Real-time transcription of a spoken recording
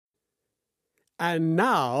And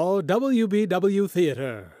now, WBW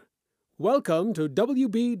Theater. Welcome to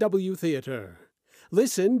WBW Theater.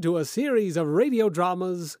 Listen to a series of radio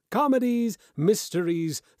dramas, comedies,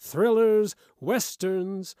 mysteries, thrillers,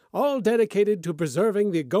 westerns, all dedicated to preserving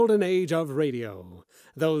the golden age of radio.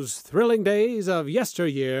 Those thrilling days of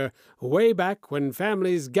yesteryear, way back when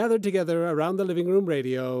families gathered together around the living room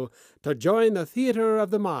radio to join the theater of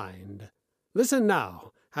the mind. Listen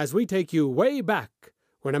now as we take you way back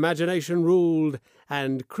when imagination ruled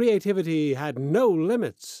and creativity had no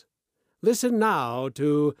limits. Listen now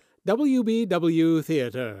to WBW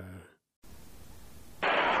Theater. Yeah,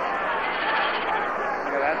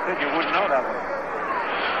 that's it. You wouldn't know that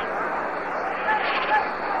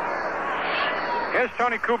one. Here's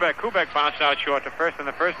Tony Kubek. Kubek bounced out short to first in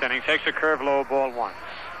the first inning. Takes a curve low, ball one.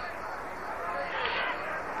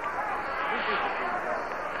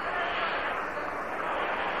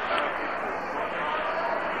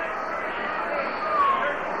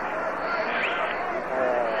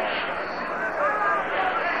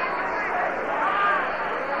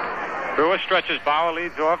 Brewer stretches. Bauer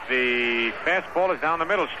leads off. The fastball is down the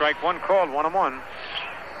middle. Strike one called. 1-1.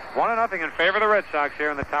 1-0 in favor of the Red Sox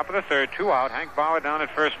here in the top of the third. 2 out. Hank Bauer down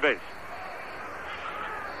at first base.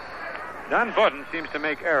 Don Budden seems to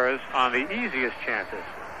make errors on the easiest chances.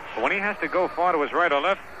 But when he has to go far to his right or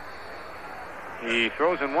left, he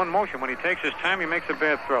throws in one motion. When he takes his time, he makes a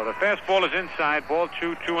bad throw. The fastball is inside. Ball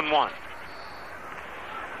 2, 2-1.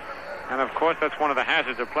 And, of course, that's one of the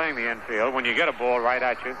hazards of playing the infield. When you get a ball right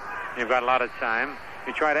at you, you've got a lot of time.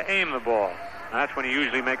 You try to aim the ball. And that's when you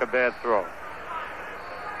usually make a bad throw.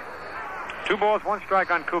 2 balls, 1 strike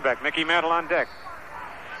on Kubek. Mickey Mantle on deck.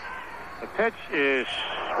 The pitch is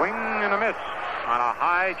swing and a miss on a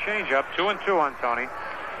high changeup. 2-2 on Tony.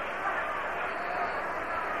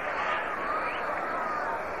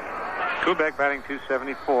 Kubek batting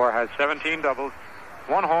 .274, has 17 doubles,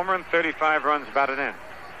 1 homer, and 35 runs batted in.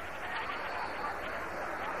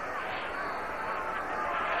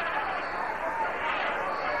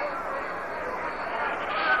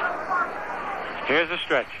 Here's the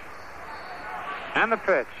stretch. And the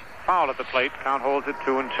pitch. Foul at the plate. Count holds at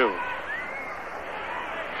 2-2.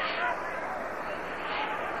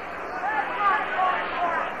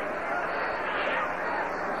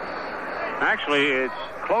 Actually, it's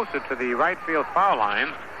closer to the right field foul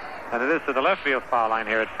line than it is to the left field foul line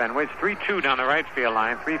here at Fenway. It's 3-2 down the right field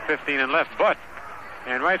line, 3:15 in left. But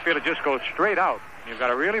in right field, it just goes straight out. You've got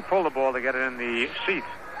to really pull the ball to get it in the seats.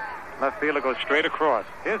 Left fielder goes straight across.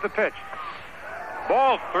 Here's the pitch.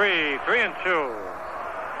 Ball 3, 3-2.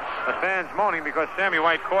 The fans moaning because Sammy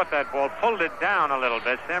White caught that ball, pulled it down a little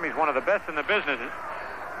bit. Sammy's one of the best in the business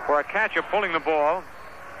for a catcher pulling the ball.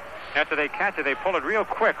 After they catch it, they pull it real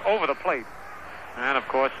quick over the plate. And, of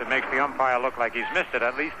course, it makes the umpire look like he's missed it,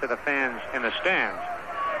 at least to the fans in the stands.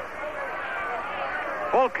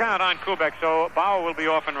 Full count on Kubek, so Bauer will be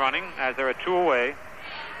off and running as there are 2 away.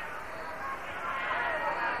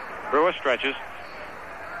 Brewer stretches.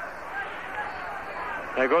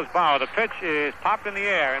 There goes Bauer. The pitch is popped in the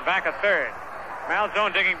air and back at third.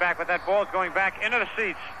 Malzone digging back, but that ball's going back into the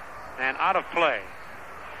seats and out of play.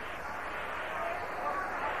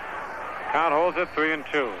 Count holds at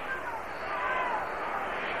 3-2.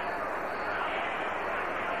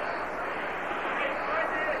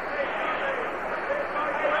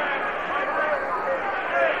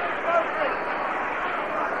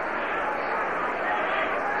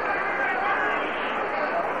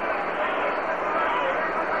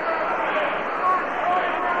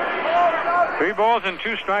 Three balls and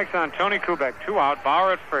 2 strikes on Tony Kubek. 2 out.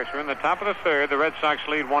 Bauer at first. We're in the top of the third. The Red Sox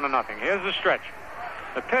lead 1-0. Here's the stretch.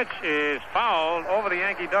 The pitch is fouled over the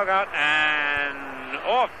Yankee dugout and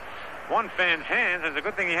off one fan's hands. It's a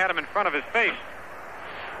good thing he had him in front of his face.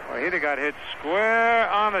 Well, he'd have got hit square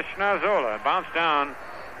on the schnozola. Bounced down.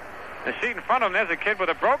 The seat in front of him, there's a kid with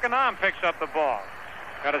a broken arm picks up the ball.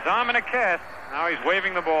 Got his arm in a cast. Now he's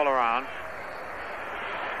waving the ball around.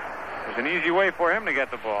 There's an easy way for him to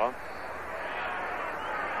get the ball.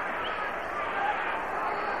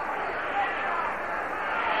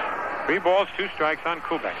 Three balls, 2 strikes on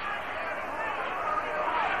Kubek.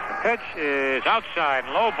 The pitch is outside,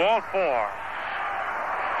 low, ball 4.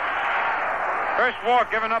 First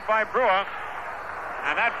walk given up by Brewer,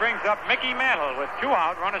 and that brings up Mickey Mantle with 2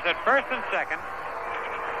 out, runners at first and second.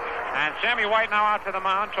 And Sammy White now out to the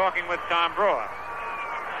mound talking with Tom Brewer.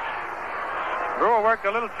 Brewer worked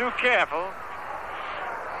a little too careful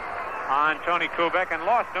on Tony Kubek and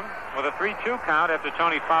lost him with a 3-2 count after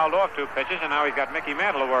Tony fouled off 2 pitches, and now he's got Mickey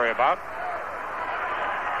Mantle to worry about.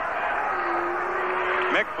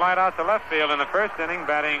 Mick flied out to left field in the first inning,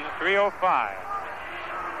 batting .305.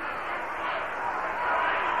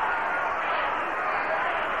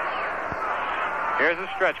 Here's a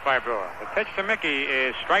stretch by Brewer. The pitch to Mickey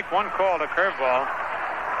is strike one called, a curveball.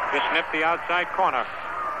 Just nipped the outside corner.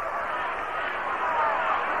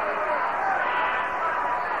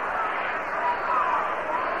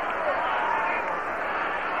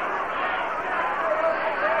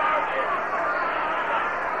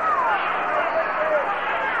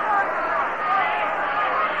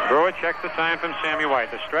 Brewer checks the sign from Sammy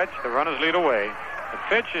White. The stretch, the runners lead away. The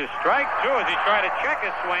pitch is strike two as he tried to check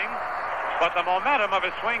his swing, but the momentum of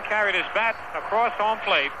his swing carried his bat across home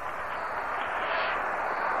plate.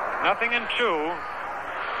 0-2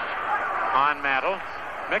 on Mantle.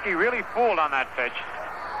 Mickey really fooled on that pitch.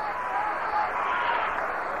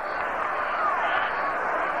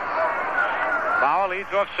 Bauer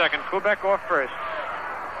leads off second. Kubek off first.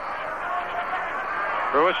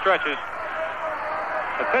 Brewer stretches.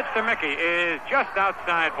 The pitch to Mickey is just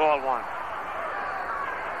outside, ball one.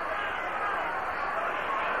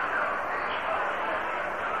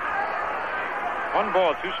 One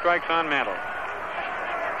ball, 2 strikes on Mantle.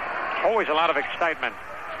 Always a lot of excitement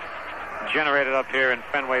generated up here in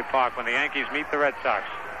Fenway Park when the Yankees meet the Red Sox.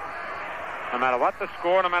 No matter what the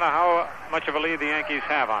score, no matter how much of a lead the Yankees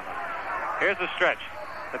have on them. Here's the stretch.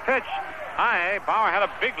 The pitch, high. Bauer had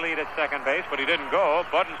a big lead at second base, but he didn't go.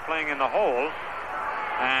 Bud is playing in the hole,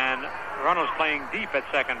 and Runnels playing deep at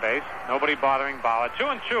second base. Nobody bothering Bauer.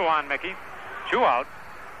 2-2 on Mickey. 2 out.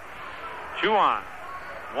 2 on.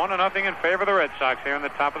 1-0 in favor of the Red Sox here in the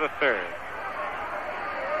top of the third.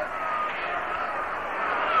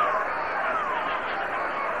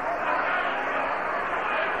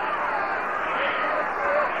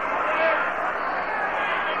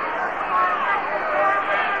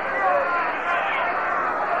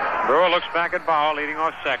 Brewer looks back at Bauer, leading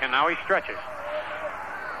off second. Now he stretches.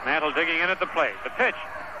 Mantle digging in at the plate. The pitch.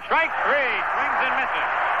 Strike 3. Swings and misses.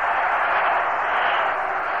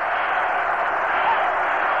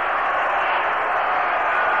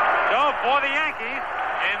 So for the Yankees,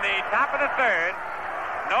 in the top of the third,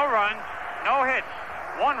 no runs, no hits,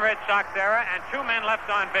 1 Red Sox error, and 2 men left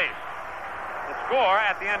on base. The score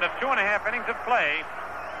at the end of 2.5 innings of play,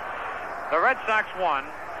 the Red Sox won,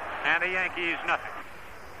 and the Yankees nothing.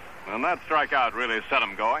 And that strikeout really set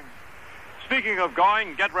them going. Speaking of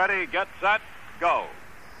going, get ready, get set, go.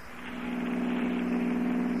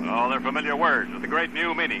 Oh, they're familiar words with a great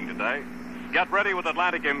new meaning today. Get ready with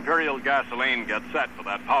Atlantic Imperial gasoline. Get set for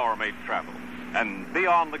that power-made travel. And be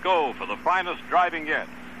on the go for the finest driving yet.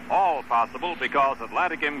 All possible because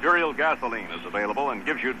Atlantic Imperial gasoline is available and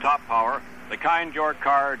gives you top power, the kind your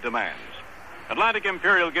car demands. Atlantic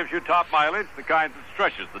Imperial gives you top mileage, the kind that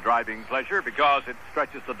stretches the driving pleasure because it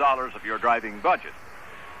stretches the dollars of your driving budget.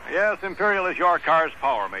 Yes, Imperial is your car's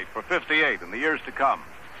power mate for 58 in the years to come.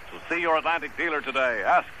 So see your Atlantic dealer today.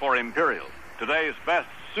 Ask for Imperial, today's best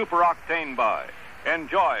super octane buy.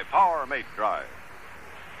 Enjoy power mate drive.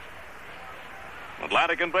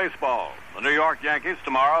 Atlantic in baseball. The New York Yankees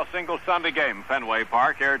tomorrow, single Sunday game, Fenway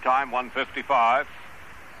Park, airtime 1:55.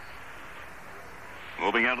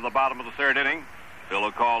 Moving into the bottom of the third inning, Phil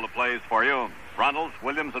will call the plays for you. Runnels,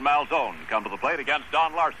 Williams, and Malzone come to the plate against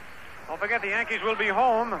Don Larson. Don't forget the Yankees will be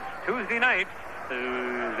home Tuesday night.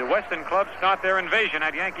 The Western clubs start their invasion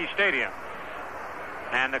at Yankee Stadium.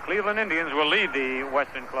 And the Cleveland Indians will lead the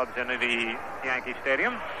Western clubs into the Yankee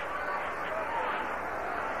Stadium.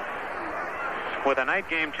 With a night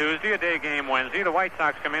game Tuesday, a day game Wednesday. The White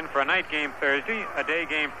Sox come in for a night game Thursday, a day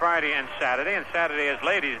game Friday and Saturday. And Saturday is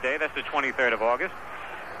Ladies' Day. That's the 23rd of August.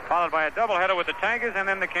 Followed by a doubleheader with the Tigers, and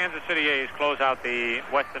then the Kansas City A's close out the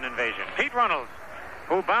Western invasion. Pete Runnels,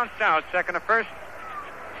 who bounced out second to first,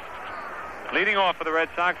 leading off for the Red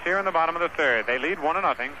Sox here in the bottom of the third. They lead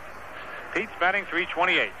 1-0. Pete's batting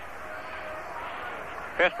 .328.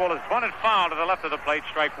 Fastball is bunted foul to the left of the plate.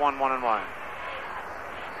 Strike 1, 1-1.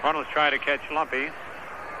 Runnels tried to catch Lumpy,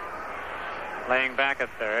 laying back at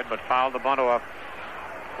third, but fouled the bunt off.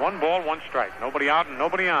 1 ball, 1 strike. Nobody out and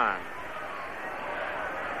nobody on.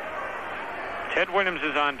 Ted Williams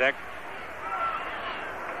is on deck.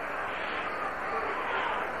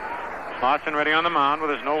 Larson ready on the mound with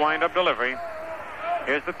his no wind-up delivery.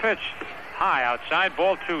 Here's the pitch. High outside,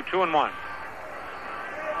 ball 2, 2-1.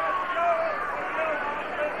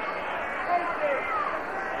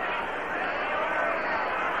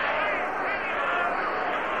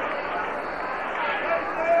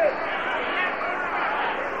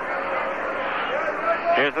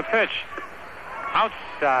 Here's the pitch.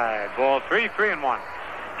 Outside, ball 3, 3-1.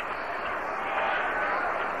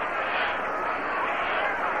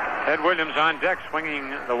 Ted Williams on deck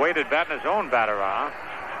swinging the weighted bat in his own bat around.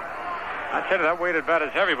 I tell you, that weighted bat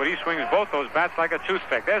is heavy, but he swings both those bats like a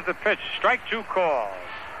toothpick. There's the pitch. Strike 2 call.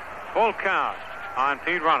 Full count. on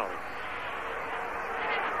Pete Runnels.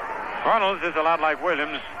 Runnels is a lot like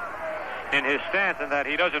Williams in his stance in that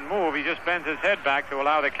he doesn't move. He just bends his head back to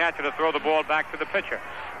allow the catcher to throw the ball back to the pitcher.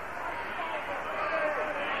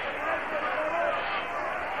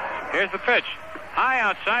 Here's the pitch. High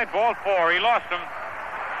outside, ball 4. He lost him.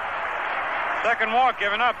 Second walk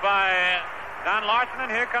given up by Don Larsen,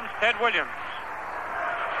 and here comes Ted Williams.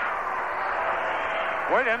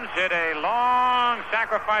 Williams hit a long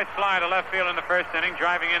sacrifice fly to left field in the first inning,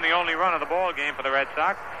 driving in the only run of the ball game for the Red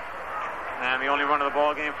Sox, and the only run of the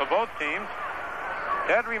ball game for both teams.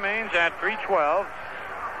 Ted remains at .312,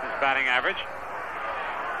 his batting average.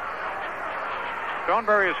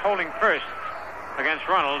 Thornberry is holding first against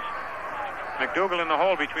Runnels. McDougal in the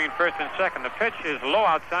hole between first and second. The pitch is low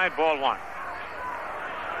outside, ball 1.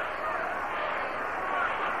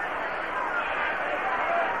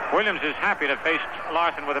 Williams is happy to face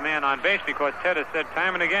Larsen with a man on base because Ted has said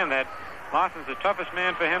time and again that Larsen's the toughest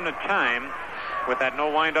man for him to time with that no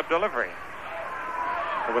wind-up delivery.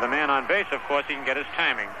 But with a man on base, of course, he can get his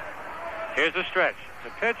timing. Here's the stretch.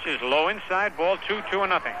 The pitch is low inside, ball 2,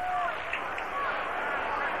 2-0.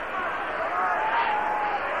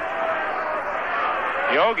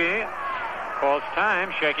 Yogi calls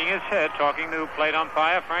time, shaking his head, talking to plate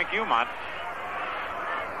umpire Frank Umont.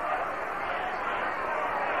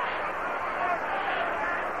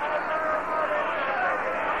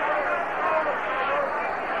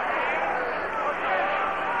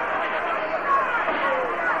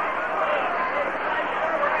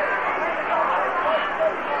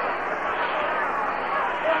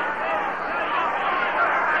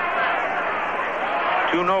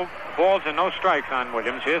 No balls and no strikes on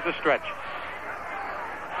Williams. Here's the stretch.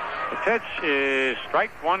 The pitch is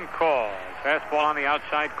strike 1 call. Fastball on the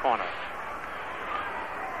outside corner.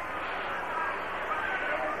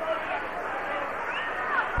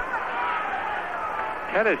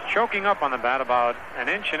 Ted is choking up on the bat about an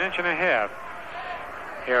inch and a half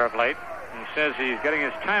here of late. He says he's getting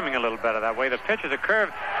his timing a little better that way. The pitch is a curve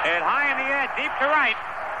hit high in the air, deep to right.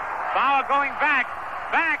 Bauer going back,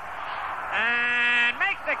 and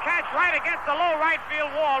makes the catch right against the low right field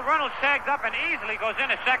wall. Runnels tags up and easily goes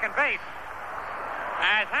into second base.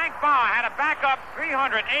 As Hank Bauer had to back up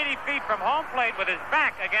 380 feet from home plate with his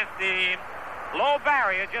back against the low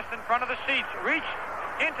barrier just in front of the seats, reached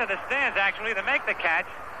into the stands actually to make the catch.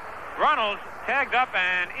 Runnels tagged up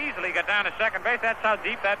and easily got down to second base. That's how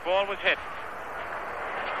deep that ball was hit.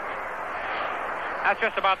 That's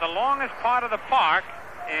just about the longest part of the park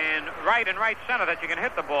in right and right center that you can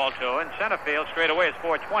hit the ball to. In center field, straight away is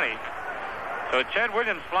 420. So Ted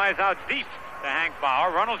Williams flies out deep to Hank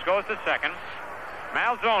Bauer. Runnels goes to second.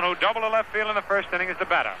 Malzone, who doubled to left field in the first inning, is the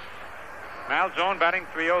batter. Malzone batting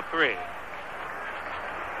 .303.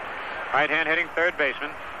 Right-hand hitting third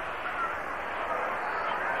baseman.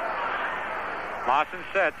 Larsen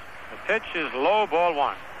sets. The pitch is low, ball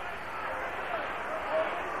 1.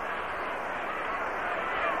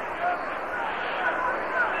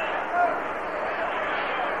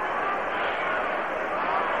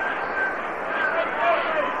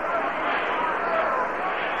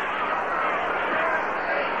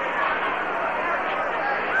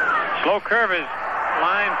 Slow curve is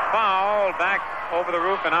line foul back over the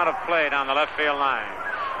roof and out of play down the left field line.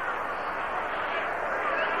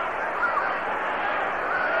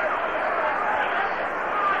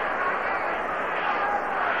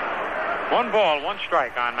 One ball, 1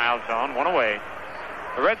 strike on Malzone, 1 away.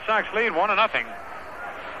 The Red Sox lead 1-0.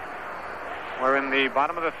 We're in the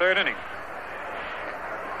bottom of the third inning.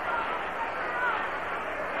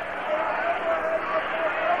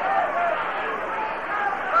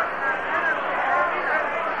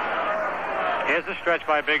 Here's the stretch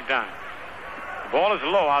by Big Don. The ball is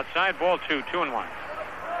low outside, ball 2, 2-1.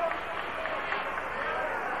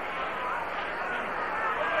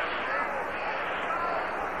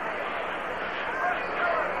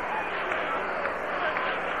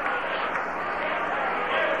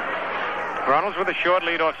 Runnels with a short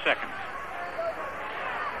lead off second.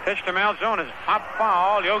 Pitch to Malzone is hop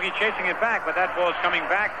foul. Yogi chasing it back, but that ball is coming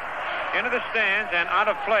back into the stands and out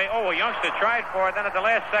of play. Oh, a youngster tried for it, then at the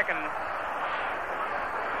last second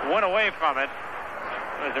went away from it.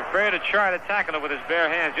 Was afraid to try to tackle it with his bare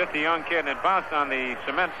hands. Just a young kid, and it bounced on the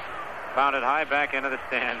cement, bounded high back into the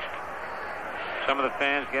stands. Some of the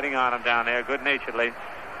fans getting on him down there good-naturedly.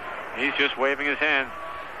 He's just waving his hands.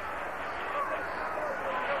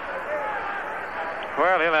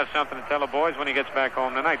 Well, he'll have something to tell the boys when he gets back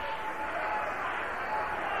home tonight.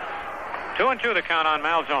 2-2 the count on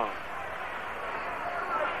Malzone.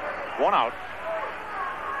 1 out.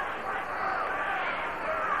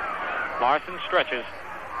 Larsen stretches.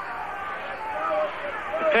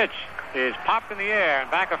 Pitch is popped in the air and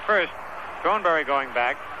back of first. Thornberry going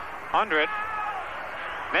back. Under it.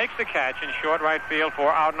 Makes the catch in short right field for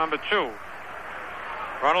out number 2.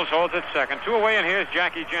 Runnels holds at second. 2 away, and here's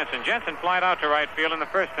Jackie Jensen. Jensen flied out to right field in the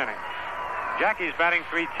first inning. Jackie's batting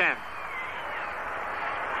 .310.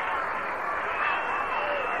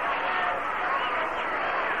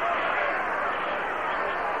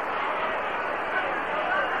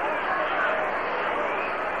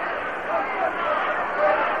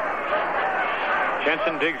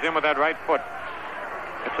 Jensen digs in with that right foot.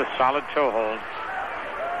 It's a solid toe hold.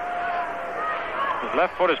 His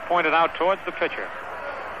left foot is pointed out towards the pitcher.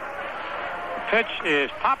 The pitch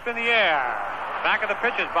is popped in the air. Back of the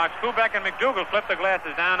pitcher's box. Kubek and McDougal flip the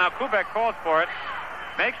glasses down. Now Kubek calls for it.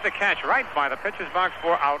 Makes the catch right by the pitcher's box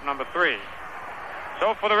for out number 3.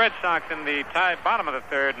 So for the Red Sox in the bottom of the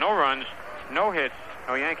third, no runs, no hits,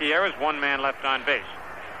 no Yankee errors, 1 man left on base.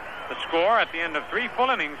 The score at the end of 3 full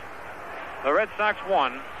innings, the Red Sox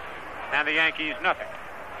 1 and the Yankees nothing.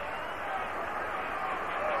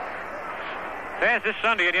 Fans this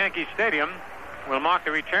Sunday at Yankee Stadium will mark the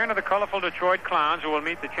return of the colorful Detroit Clowns, who will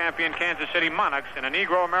meet the champion Kansas City Monarchs in a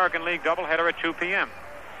Negro American League doubleheader at 2 p.m.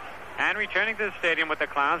 And returning to the stadium with the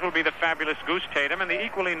Clowns will be the fabulous Goose Tatum and the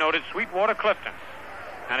equally noted Sweetwater Clifton.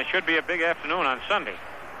 And it should be a big afternoon on Sunday.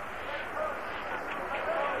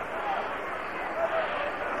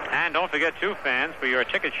 And don't forget, too, fans, for your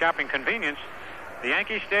ticket shopping convenience, the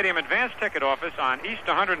Yankee Stadium Advance Ticket Office on East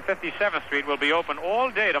 157th Street will be open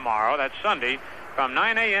all day tomorrow, that's Sunday, from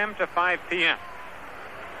 9 a.m. to 5 p.m.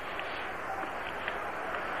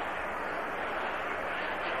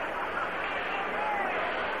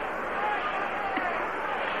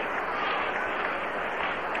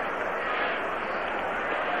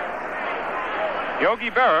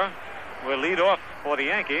 Yogi Berra will lead off for the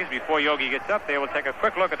Yankees. Before Yogi gets up there, we'll take a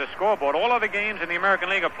quick look at the scoreboard. All other games in the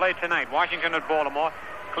American League are played tonight. Washington at Baltimore,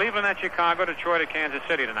 Cleveland at Chicago, Detroit at Kansas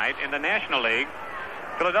City tonight. In the National League,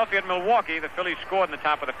 Philadelphia at Milwaukee. The Phillies scored in the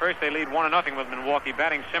top of the first. They lead 1-0 with Milwaukee,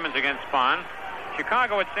 batting Simmons against Spahn.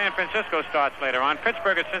 Chicago at San Francisco starts later on.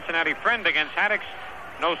 Pittsburgh at Cincinnati. Friend against Haddix.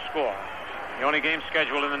 No score. The only game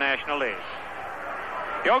scheduled in the National League.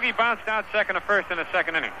 Yogi bounced out second to first in the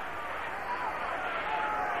second inning.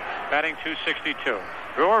 Batting .262.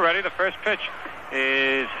 Brewer ready. The first pitch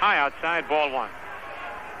is high outside, ball 1.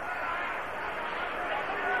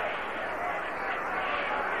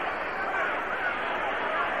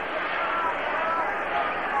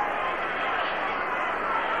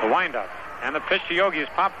 The windup. And the pitch to Yogi is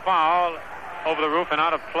popped foul over the roof and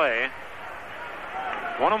out of play.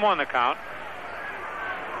 1-1 the count.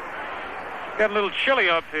 Got a little chilly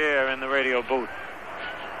up here in the radio booth.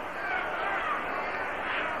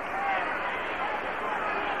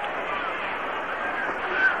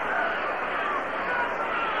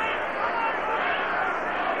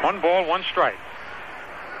 One ball, one strike.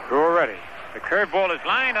 Brewer ready. The curveball is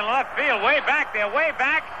lined in left field, way back there, way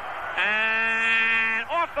back, and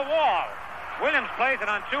off the wall. Williams plays it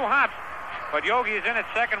on 2 hops, but Yogi is in at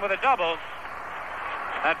second with a double.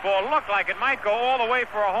 That ball looked like it might go all the way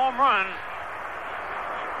for a home run,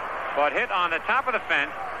 but hit on the top of the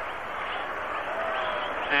fence,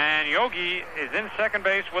 and Yogi is in second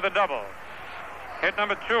base with a double. Hit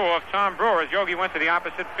number 2 of Tom Brewer as Yogi went to the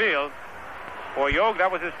opposite field. For Yogi, that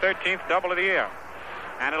was his 13th double of the year.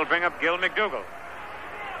 And it'll bring up Gil McDougal.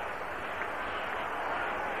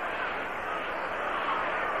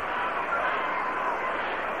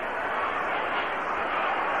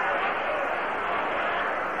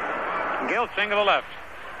 Gil single to left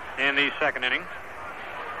in the second inning,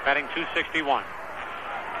 batting .261.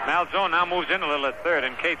 Malzone now moves in a little at third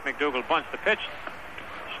in case McDougal bunts the pitch.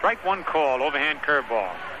 Strike 1 call, overhand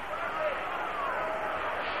curveball.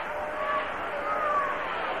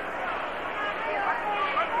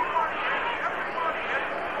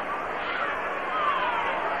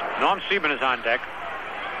 Norm Siebern is on deck.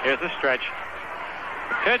 Here's the stretch.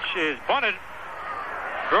 The pitch is bunted.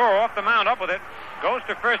 Brewer off the mound, up with it. Goes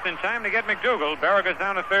to first in time to get McDougal. Berra goes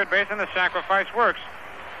down to third base, and the sacrifice works.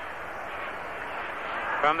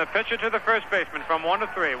 From the pitcher to the first baseman, from 1 to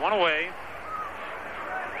 3. 1 away.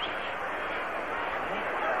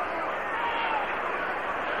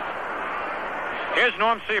 Here's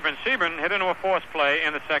Norm Siebern. Siebern hit into a force play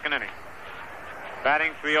in the second inning.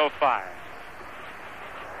 Batting .305.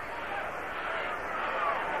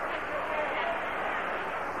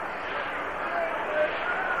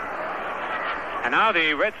 And now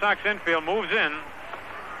the Red Sox infield moves in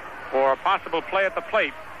for a possible play at the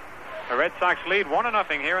plate. The Red Sox lead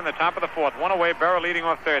 1-0 here in the top of the fourth. 1 away, Berra leading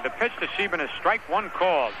off third. The pitch to Siebern is strike 1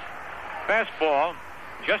 called. Fastball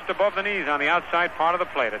just above the knees on the outside part of the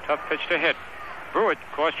plate. A tough pitch to hit. Brewer, of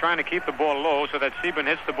course, trying to keep the ball low so that Sebring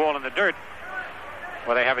hits the ball in the dirt,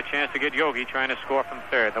 where they have a chance to get Yogi trying to score from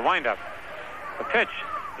third. The windup. The pitch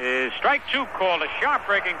is strike 2 called. A sharp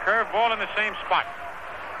breaking curve ball in the same spot.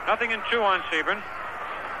 0-2 on Sebring.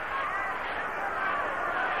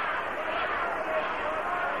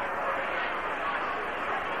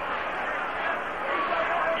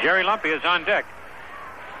 Jerry Lumpy is on deck.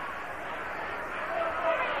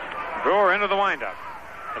 Brewer into the windup.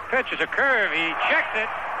 The pitch is a curve. He checks it.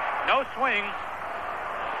 No swing.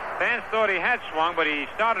 Fans thought he had swung, but he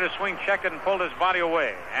started to swing, checked it, and pulled his body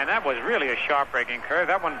away. And that was really a sharp breaking curve.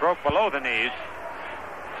 That one broke below the knees.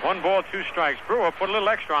 1 ball, 2 strikes. Brewer put a little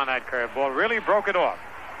extra on that curve ball. Really broke it off.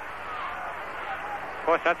 Of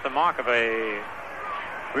course, that's the mark of a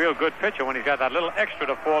real good pitcher, when he's got that little extra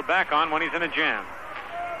to fall back on when he's in a jam.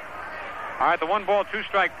 All right, the 1 ball, 2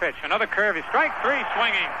 strike pitch. Another curve. He's strike 3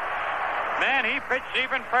 swinging. Man, he pitched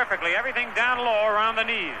Sebring perfectly. Everything down low around the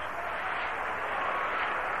knees.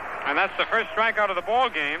 And that's the first strikeout of the ball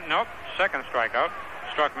game. Nope, second strikeout.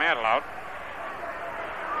 Struck Mantle out.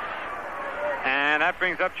 And that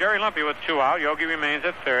brings up Jerry Lumpy with 2 out. Yogi remains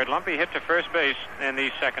at third. Lumpy hit to first base in the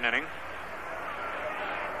second inning.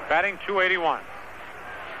 Batting .281.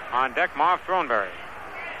 On deck, Marv Throneberry.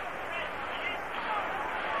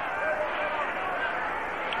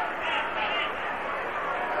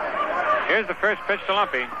 Here's the first pitch to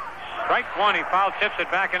Lumpy. Strike 1. He foul tips it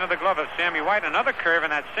back into the glove of Sammy White. Another curve in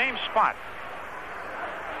that same spot.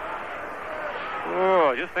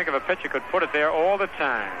 Oh, just think of a pitcher could put it there all the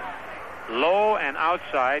time. Low and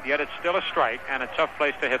outside, yet it's still a strike and a tough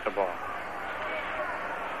place to hit the ball.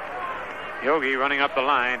 Yogi running up the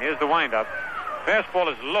line. Here's the windup. Fastball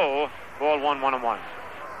is low. Ball 1-1-1.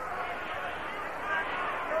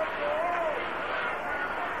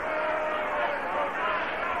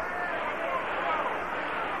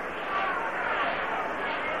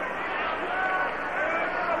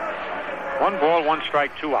 One ball, 1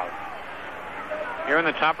 strike, 2 out. Here in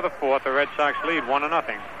the top of the fourth, the Red Sox lead 1-0.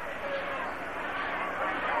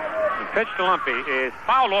 The pitch to Lumpy is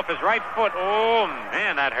fouled off his right foot. Oh,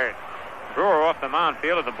 man, that hurt. Brewer off the mound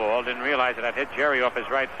fielded the ball. Didn't realize it had hit Jerry off his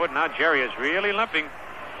right foot. Now Jerry is really limping.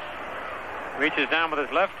 Reaches down with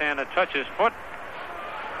his left hand to touch his foot.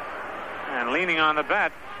 And leaning on the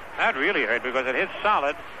bat. That really hurt because it hit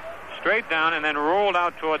solid, straight down, and then rolled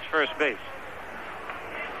out towards first base.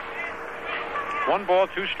 1 ball,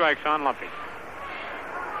 2 strikes on Lumpy.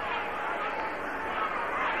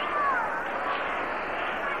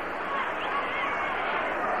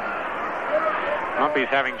 Lumpy's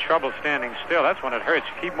having trouble standing still. That's when it hurts.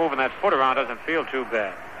 Keep moving that foot around. Doesn't feel too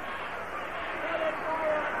bad.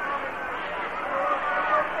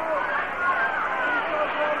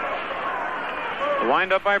 The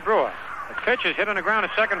windup by Brewer. The pitch is hit on the ground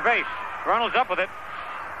at second base. Reynolds up with it.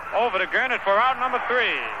 Over to Gernert for out number 3.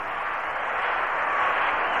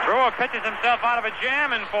 Brewer pitches himself out of a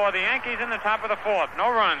jam, and for the Yankees in the top of the fourth.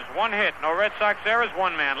 No runs, 1 hit, no Red Sox errors,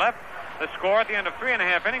 1 man left. The score at the end of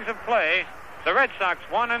 3.5 innings of play, the Red Sox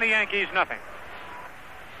 1 and the Yankees nothing.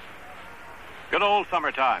 Good old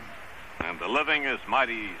summertime, and the living is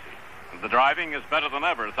mighty easy. And the driving is better than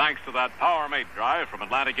ever thanks to that Power Mate drive from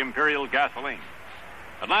Atlantic Imperial Gasoline.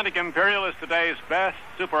 Atlantic Imperial is today's best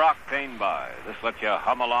super octane buy. This lets you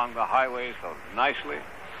hum along the highway so nicely.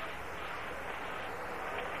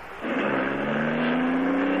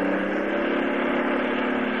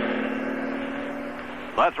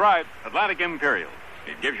 That's right, Atlantic Imperial.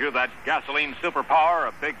 It gives you that gasoline superpower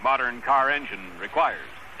a big modern car engine requires,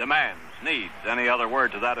 demands, needs, any other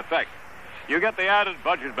word to that effect. You get the added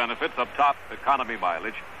budget benefits of top economy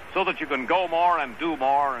mileage so that you can go more and do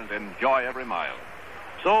more and enjoy every mile.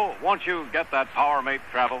 So, once you get that Power Mate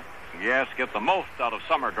travel, yes, get the most out of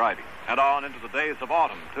summer driving and on into the days of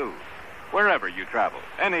autumn, too. Wherever you travel,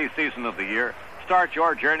 any season of the year, start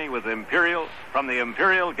your journey with Imperial from the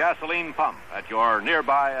Imperial Gasoline Pump at your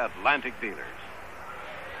nearby Atlantic dealers.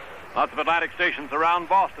 Lots of Atlantic stations around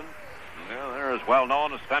Boston. Well, they're as well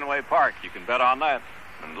known as Fenway Park. You can bet on that.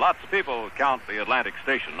 And lots of people count the Atlantic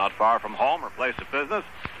station not far from home or place of business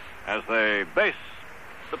as the base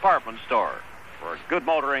department store for good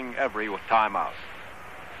motoring every time out.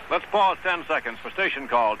 Let's pause 10 seconds for station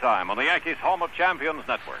call time on the Yankees' Home of Champions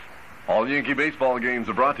Network. All Yankee baseball games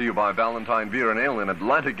are brought to you by Valentine Beer and Ale and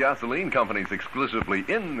Atlantic Gasoline Companies exclusively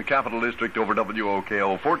in the Capital District over WOKO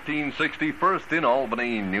 1460 First in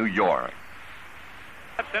Albany, New York.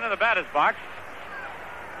 That's into the batter's box.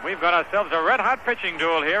 We've got ourselves a red-hot pitching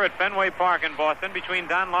duel here at Fenway Park in Boston between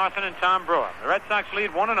Don Larson and Tom Brewer. The Red Sox lead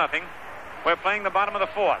 1-0. We're playing the bottom of the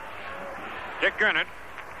fourth. Dick Gernert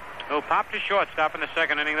who popped to shortstop in the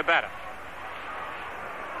second inning, the batter.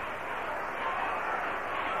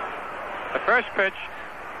 The first pitch,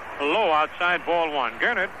 low outside, ball one.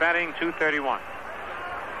 Gernert batting .231.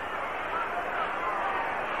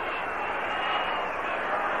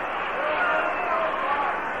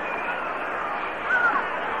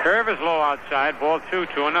 Curve is low outside, ball 2,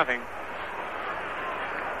 2-0.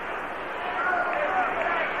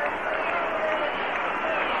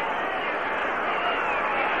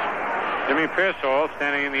 Jimmy Pearsall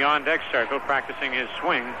standing in the on-deck circle practicing his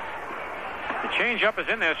swing. The changeup is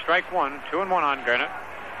in there, strike one, 2-1 on Gernert.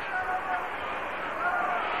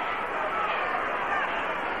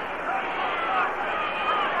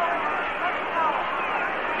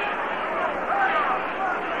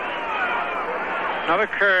 Another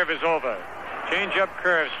curve is over. Change-up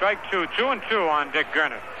curve, strike two, 2-2 on Dick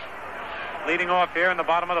Gernert. Leading off here in the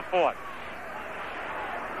bottom of the fourth.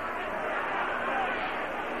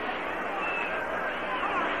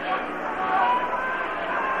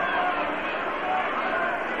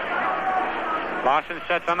 Larson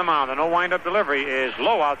sets on the mound. The no wind-up delivery is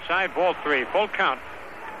low outside, ball 3, full count.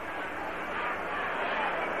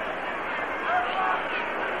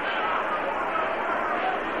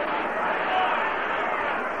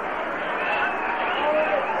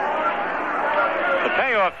 The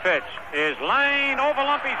payoff pitch is line over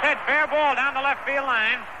Lumpy's head, fair ball down the left field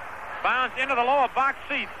line. Bounce into the lower box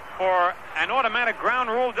seats for an automatic ground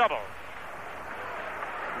rule double.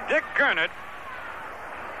 Dick Gernert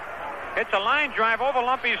hits a line drive over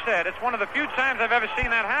Lumpy's head. It's one of the few times I've ever seen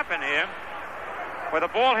that happen here, where the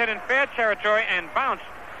ball hit in fair territory and bounced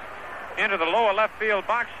into the lower left field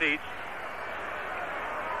box seats.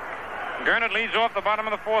 Gernert leads off the bottom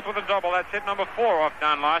of the fourth with a double. That's hit number 4 off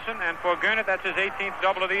Don Larson, and for Gernert, that's his 18th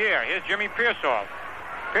double of the year. Here's Jimmy Pearsall.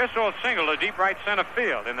 Pearsall singled to deep right center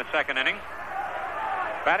field in the second inning,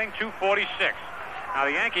 batting .246. Now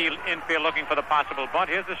the Yankee infield looking for the possible bunt.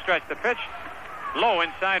 Here's the stretch. The pitch, low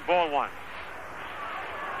inside, ball 1.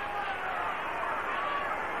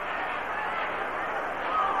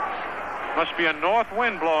 Must be a north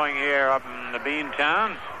wind blowing here up in the Bean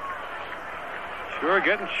Town. Sure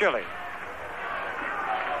getting chilly.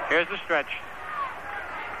 Here's the stretch.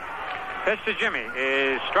 Pitch to Jimmy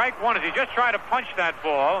is strike 1 as he just tried to punch that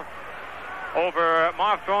ball over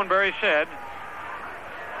Mark Thornberry's head.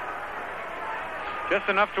 Just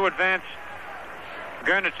enough to advance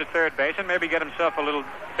Gernert to third base and maybe get himself a little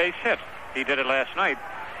base hit. He did it last night.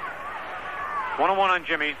 1-1 on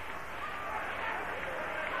Jimmy.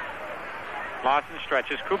 Larson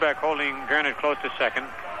stretches. Kubek holding Gernert close to second.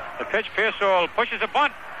 The pitch, Pearsall pushes a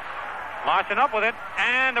bunt. Larson up with it,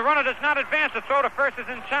 and the runner does not advance. The throw to first is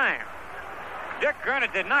in time. Dick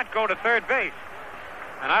Gernert did not go to third base.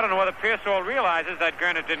 And I don't know whether Pearsall realizes that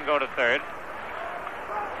Gernert didn't go to third.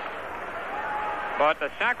 But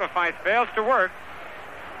the sacrifice fails to work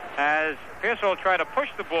as Pearsall tried to push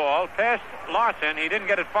the ball past Larson. He didn't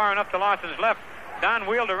get it far enough to Larson's left. Don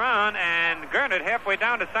wheeled around, and Gernert halfway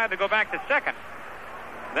down decided to go back to second.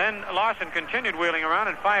 Then Larson continued wheeling around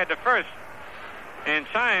and fired to first in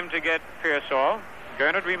time to get Pearsall.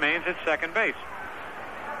 Gernert remains at second base.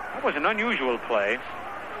 That was an unusual play.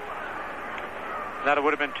 That it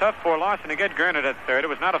would have been tough for Larson to get Gernert at third. It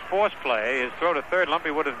was not a forced play. His throw to third,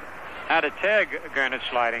 Lumpy would have had to tag Gernert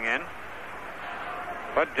sliding in.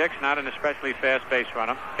 But Dick's not an especially fast base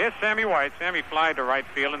runner. Here's Sammy White. Sammy flied to right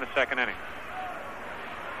field in the second inning.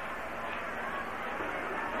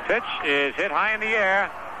 Pitch is hit high in the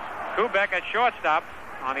air. Kubek at shortstop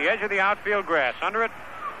on the edge of the outfield grass. Under it,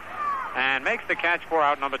 and makes the catch for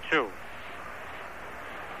out number 2.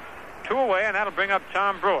 2 away, and that'll bring up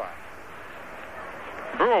Tom Brewer.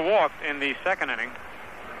 Brewer walked in the second inning.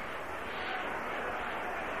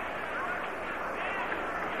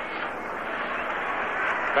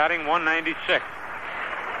 Batting .196.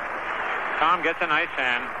 Tom gets a nice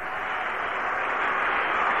hand.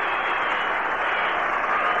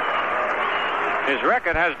 His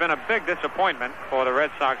record has been a big disappointment for the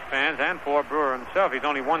Red Sox fans and for Brewer himself. He's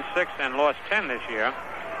only won 6 and lost 10 this year.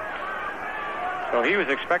 So he was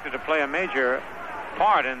expected to play a major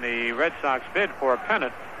part in the Red Sox bid for a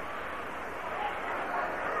pennant.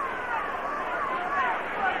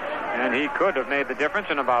 And he could have made the difference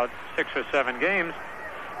in about 6 or 7 games.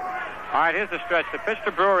 All right, here's the stretch. The pitch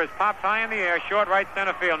to Brewer is popped high in the air, short right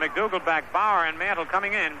center field. McDougal back, Bauer and Mantle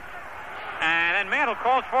coming in. And then Mantle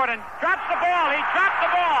calls for it and drops the ball. He dropped the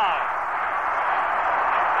ball.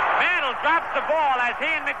 Mantle drops the ball as he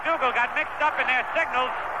and McDougal got mixed up in their signals.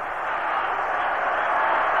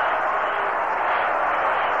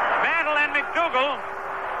 Mantle and McDougal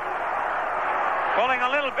pulling a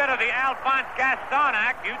little bit of the Alphonse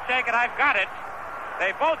Gastonac. You take it, I've got it.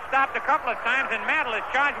 They both stopped a couple of times, and Mantle is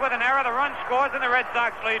charged with an error. The run scores, and the Red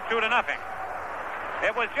Sox lead 2-0.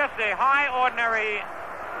 It was just a high, ordinary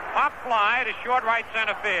pop fly to short right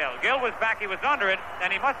center field. Gill was back. He was under it,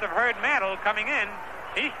 and he must have heard Mantle coming in.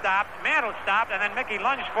 He stopped. Mantle stopped, and then Mickey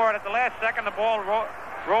lunged for it at the last second. The ball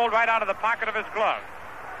rolled right out of the pocket of his glove.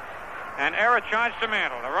 An error charged to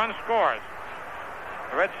Mantle. The run scores.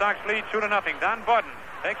 The Red Sox lead 2-0. Don Budden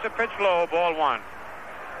takes a pitch low, ball one.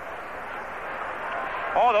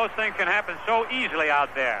 All those things can happen so easily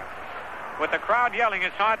out there. With the crowd yelling,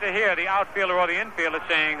 it's hard to hear the outfielder or the infielder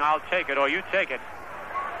saying, I'll take it, or you take it.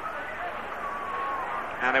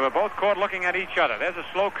 And they were both caught looking at each other. There's a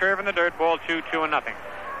slow curve in the dirt, ball 2-0.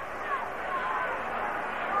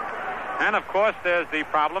 And, of course, there's the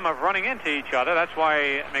problem of running into each other. That's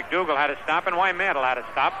why McDougal had to stop and why Mantle had to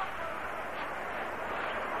stop.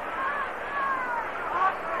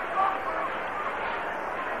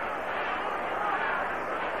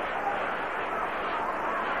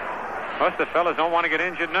 Most of the fellas don't want to get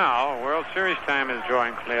injured now. World Series time is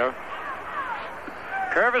drawing clear.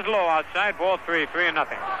 Curve is low outside, ball 3-0.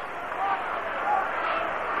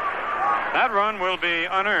 That run will be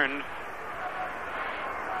unearned.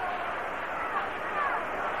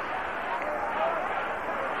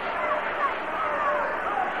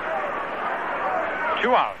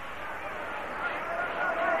 Two out.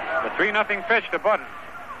 The 3-0 pitch to Budden.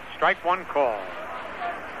 Strike one call.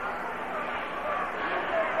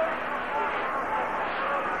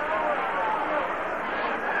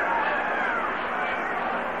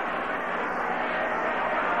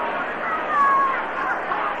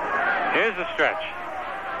 Here's the stretch.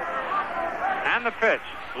 And the pitch.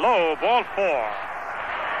 Low, ball 4.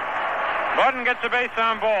 Budden gets a base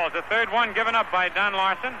on balls. The third one given up by Don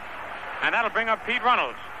Larson. And that'll bring up Pete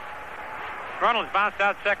Runnels. Runnels bounced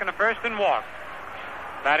out second to first and walked.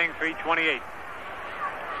 Batting .328.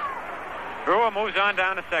 Brewer moves on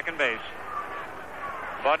down to second base.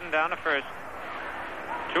 Budden down to first.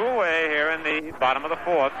 2 away here in the bottom of the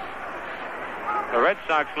fourth. The Red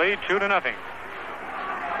Sox lead 2-0.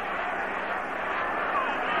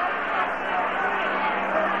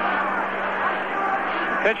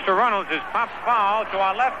 Pitch to Runnels is popped foul to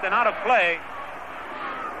our left and out of play.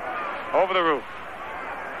 Over the roof.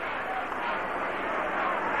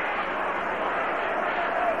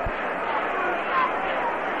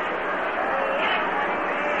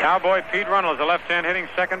 Cowboy Pete Runnels, the left-hand hitting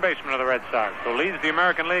second baseman of the Red Sox, who leads the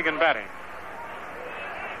American League in batting.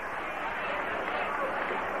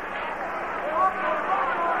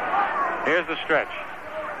 Here's the stretch.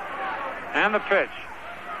 And the pitch.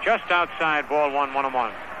 Just outside, ball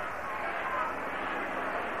 1-1-1.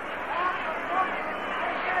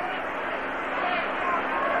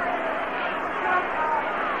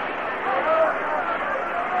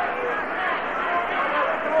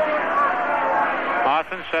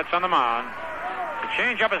 Larson sets on the mound. The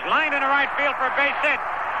changeup is lined into right field for a base hit.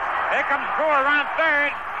 Here comes Brewer around third.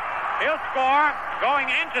 He'll score. Going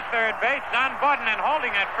into third base, Don Budden, and holding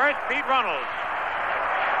at first, Pete Runnels.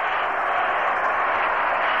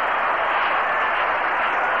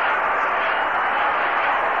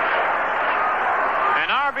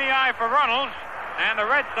 RBI for Runnels, and the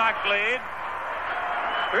Red Sox lead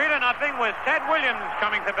 3-0 with Ted Williams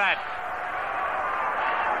coming to bat.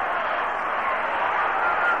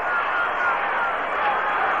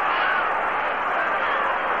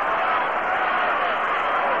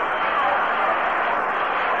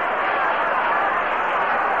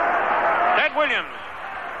 Ted Williams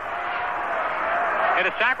hit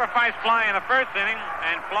a sacrifice fly in the first inning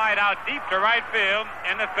and flied out deep to right field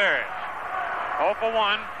in the third. 0 for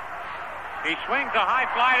 1. He swings a high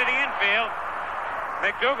fly to the infield.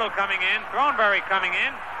 McDougal coming in, Thornberry coming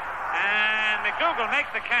in, and McDougal makes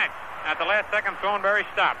the catch. At the last second, Thornberry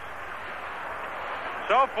stops.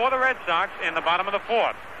 So for the Red Sox in the bottom of the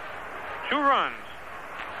fourth, 2 runs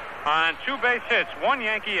on 2 base hits, 1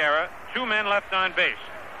 Yankee error, 2 men left on base.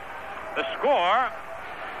 The score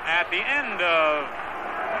at the end of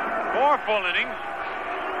 4 full innings,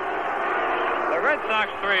 the Red Sox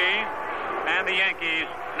 3 and the Yankees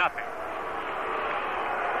nothing.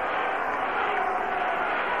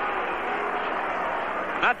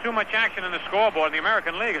 Not too much action in the scoreboard in the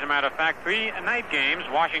American League, as a matter of fact. 3 night games.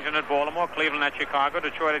 Washington at Baltimore, Cleveland at Chicago,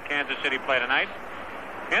 Detroit at Kansas City play tonight.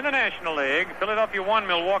 In the National League, Philadelphia 1,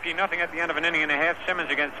 Milwaukee nothing at the end of an inning and a half. Simmons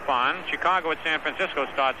against Spahn. Chicago at San Francisco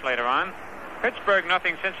starts later on. Pittsburgh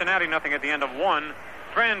nothing. Cincinnati nothing at the end of 1.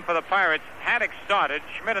 Friend for the Pirates. Haddock started.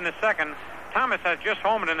 Schmidt in the second. Thomas has just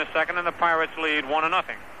homered in the second, and the Pirates lead 1-0.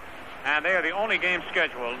 And they are the only game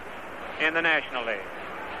scheduled in the National League.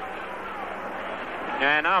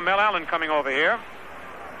 And now Mel Allen coming over here.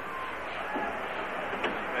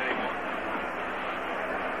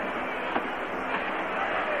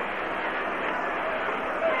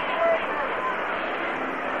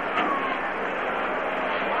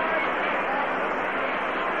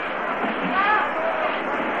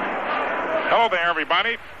 Hello there,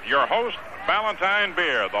 everybody. Your host, Ballantine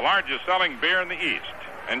Beer, the largest selling beer in the East.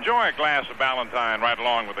 Enjoy a glass of Ballantine right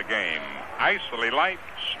along with the game. Icily light,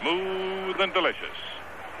 smooth, and delicious.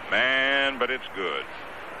 Man, but it's good.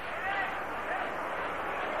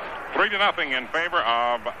 3-0 in favor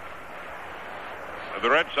of the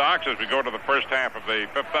Red Sox as we go to the first half of the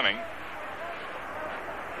fifth inning.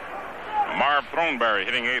 Marv Throneberry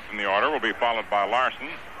hitting eighth in the order will be followed by Larson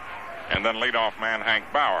and then leadoff man Hank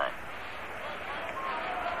Bauer.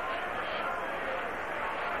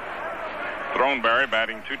 Throneberry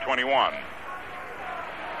batting .221.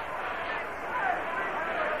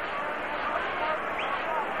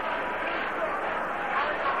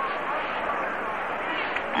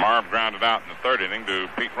 Marv grounded out in the third inning to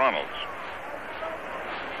Pete Runnels.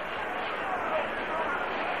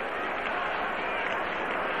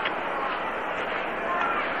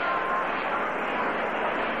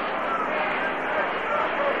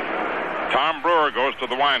 Tom Brewer goes to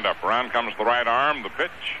the windup. Around comes the right arm. The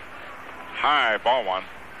pitch. High, ball one.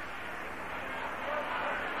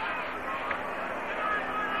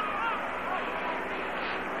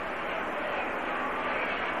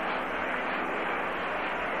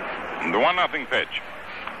 The 1-0 pitch.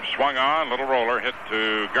 Swung on, little roller, hit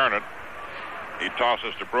to Gurnett. He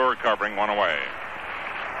tosses to Brewer, covering, one away.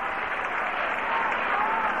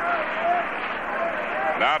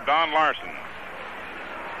 Now Don Larson.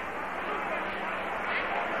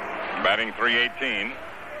 Batting .318.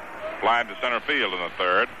 Fly to center field in the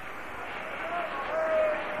third.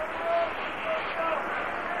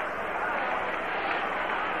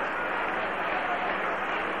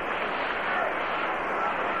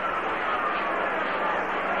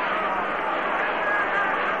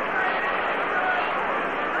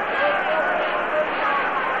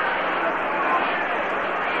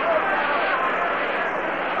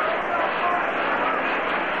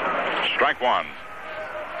 Strike one.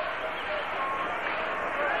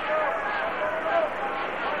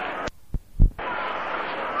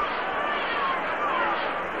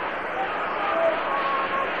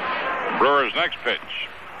 Brewer's next pitch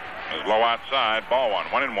is low outside, ball one,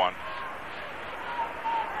 1-1.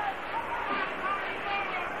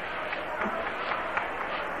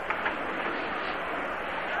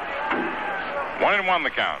 One and one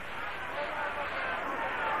the count.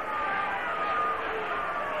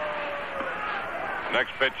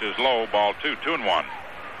 Next pitch is low, ball two, 2-1.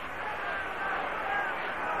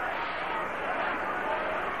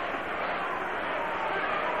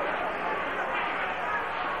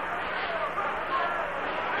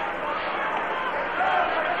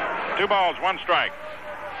 Two balls, one strike.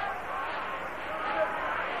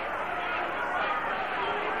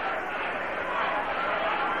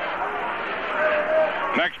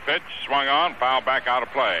 Next pitch, swung on, foul back out of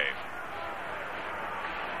play.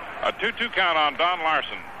 A 2-2 count on Don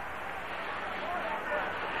Larson.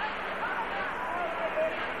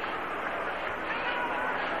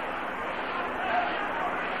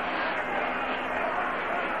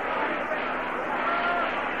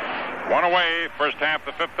 One away, first half,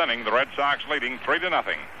 the fifth inning. The Red Sox leading 3-0.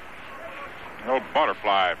 The old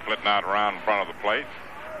butterfly flitting out around in front of the plate.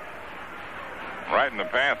 Right in the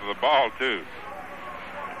path of the ball, too.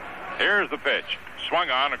 Here's the pitch. Swung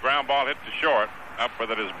on, a ground ball hit to short. Up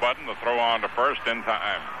with it is Button. The throw on to first in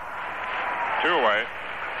time. Two away.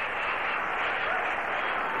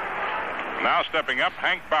 Now stepping up,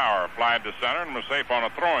 Hank Bauer flied to center and was safe on a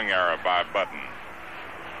throwing error by Button.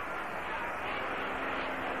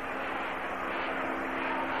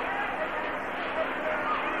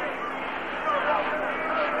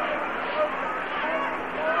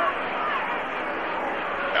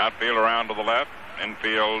 Outfield around to the left.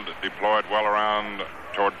 Infield deployed well around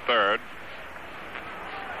toward third.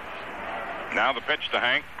 Now the pitch to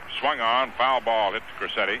Hank. Swung on. Foul ball hit to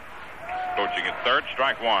Crissetti. Coaching at third.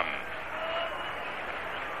 Strike one.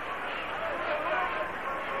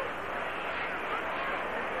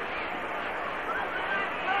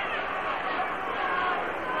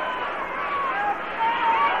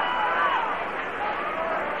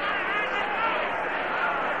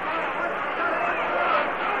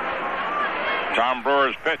 Tom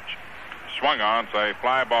Brewer's pitch. Swung on, say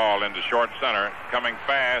fly ball into short center. Coming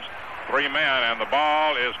fast. Three men, and the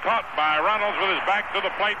ball is caught by Runnels with his back to the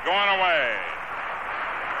plate, going away.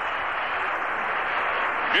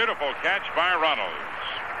 Beautiful catch by Runnels.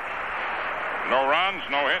 No runs,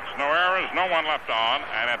 no hits, no errors, no one left on.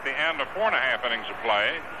 And at the end of 4.5 innings of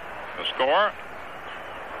play, the score,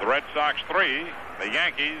 the Red Sox 3, the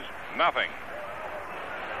Yankees nothing.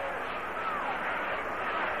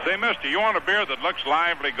 Say, mister, you want a beer that looks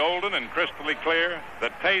lively golden and crystally clear,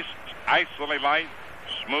 that tastes icily light,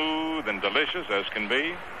 smooth and delicious as can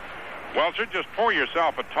be? Well, sir, just pour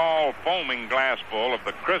yourself a tall, foaming glassful of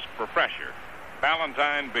the crisp refresher,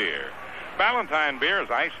 Ballantine beer. Ballantine beer is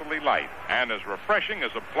icily light and as refreshing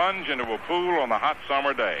as a plunge into a pool on a hot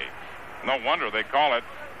summer day. No wonder they call it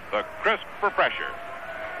the crisp refresher.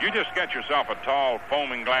 You just get yourself a tall,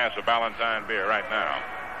 foaming glass of Ballantine beer right now.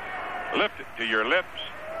 Lift it to your lips,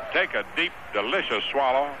 take a deep, delicious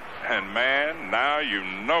swallow, and man, now you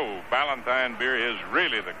know Ballantine beer is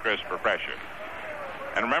really the crisp refresher.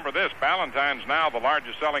 And remember this, Ballantine's now the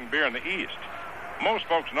largest selling beer in the East. Most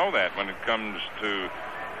folks know that when it comes to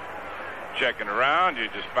checking around. You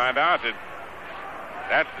just find out that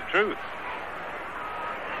that's the truth.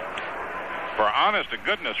 For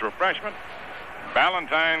honest-to-goodness refreshment,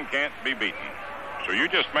 Ballantine can't be beaten. So you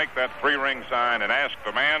just make that 3-ring sign and ask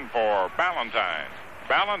the man for Ballantine.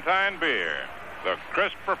 Ballantine beer, the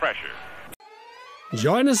crisp refresher.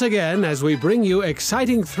 Join us again as we bring you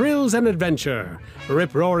exciting thrills and adventure,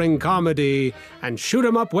 rip-roaring comedy, and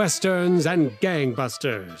shoot-'em-up westerns and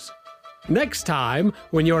gangbusters. Next time,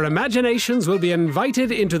 when your imaginations will be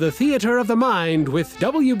invited into the theater of the mind with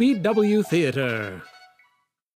WBW Theater.